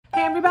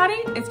Hey everybody,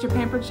 it's your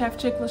Pampered Chef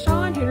Chick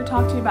LaShawn here to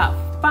talk to you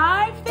about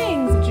 5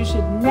 things that you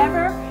should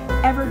never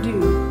ever do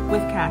with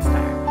cast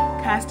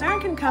iron. Cast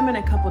iron can come in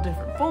a couple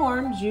different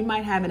forms. You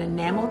might have an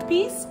enameled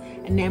piece,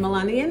 enamel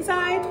on the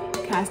inside,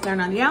 cast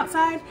iron on the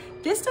outside.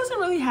 This doesn't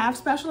really have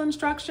special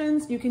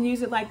instructions. You can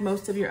use it like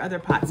most of your other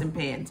pots and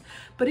pans.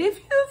 But if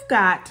you've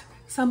got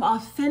some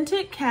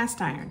authentic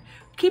cast iron,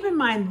 keep in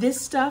mind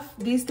these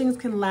things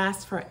can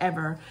last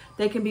forever.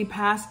 They can be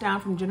passed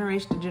down from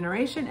generation to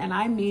generation, and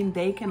I mean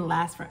they can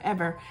last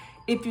forever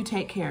if you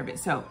take care of it.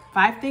 So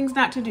 5 things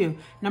not to do.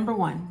 Number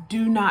 1,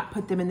 do not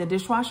put them in the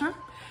dishwasher.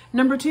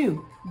 Number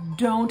 2,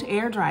 don't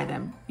air dry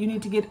them. You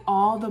need to get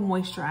all the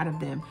moisture out of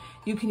them.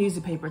 You can use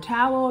a paper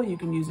towel, you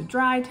can use a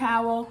dry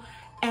towel,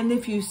 and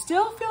if you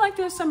still feel like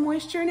there's some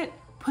moisture in it,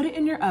 put it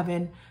in your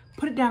oven,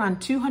 put it down on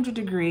 200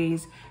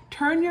 degrees,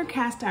 turn your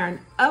cast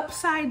iron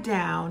upside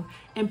down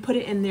and put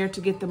it in there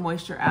to get the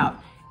moisture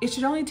out. It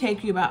should only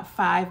take you about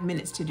 5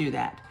 minutes to do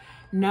that.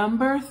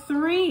 Number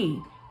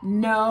 3,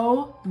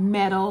 no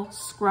metal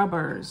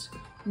scrubbers.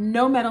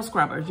 No metal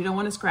scrubbers. You don't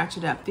want to scratch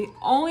it up. The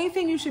only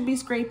thing you should be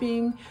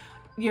scraping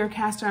your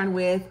cast iron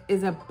with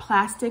is a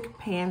plastic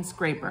pan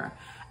scraper.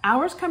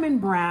 Ours come in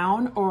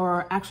brown,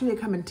 or actually they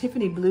come in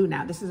Tiffany blue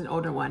now. This is an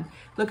older one.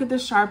 Look at the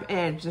sharp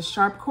edge. The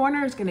sharp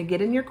corner is going to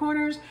get in your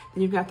corners,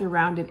 then you've got the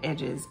rounded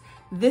edges.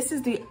 This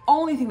is the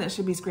only thing that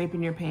should be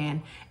scraping your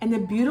pan. And the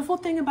beautiful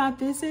thing about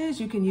this is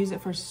you can use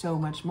it for so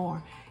much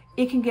more.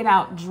 It can get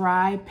out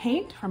dry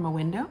paint from a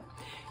window.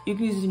 You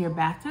can use it in your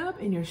bathtub,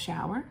 in your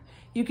shower.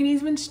 You can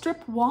even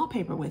strip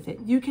wallpaper with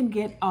it. You can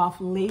get off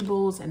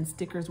labels and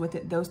stickers with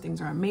it. Those things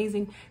are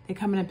amazing. They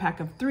come in a pack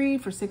of 3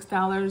 for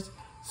 $6.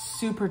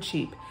 Super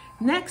cheap.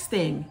 Next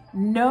thing,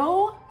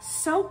 no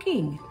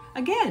soaking.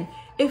 Again,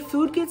 if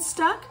food gets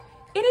stuck,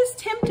 it is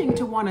tempting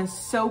to want to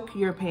soak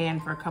your pan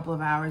for a couple of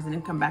hours and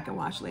then come back and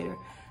wash later.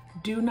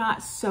 Do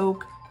not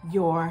soak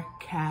your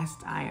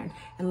cast iron.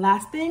 And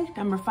last thing,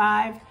 number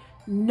 5,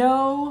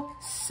 no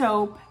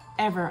soap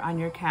ever on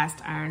your cast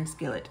iron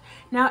skillet.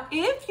 Now,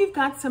 if you've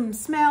got some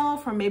smell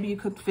from maybe you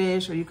cooked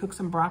fish or you cooked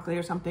some broccoli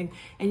or something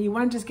and you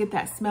want to just get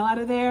that smell out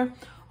of there,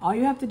 all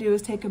you have to do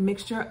is take a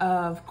mixture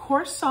of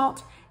coarse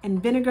salt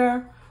and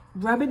vinegar,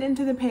 rub it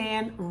into the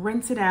pan,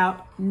 rinse it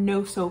out,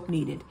 no soap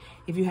needed.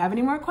 If you have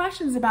any more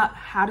questions about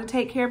how to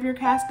take care of your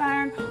cast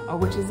iron or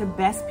which is the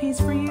best piece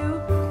for you,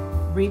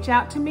 reach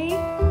out to me,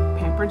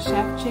 Pampered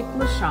Chef Chick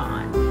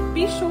LaShawn.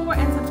 Be sure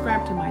and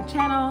subscribe to my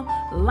channel,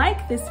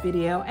 like this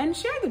video, and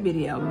share the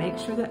video. Make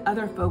sure that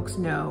other folks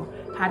know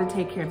how to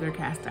take care of their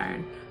cast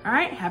iron. All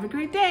right, have a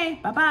great day.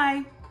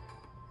 Bye-bye.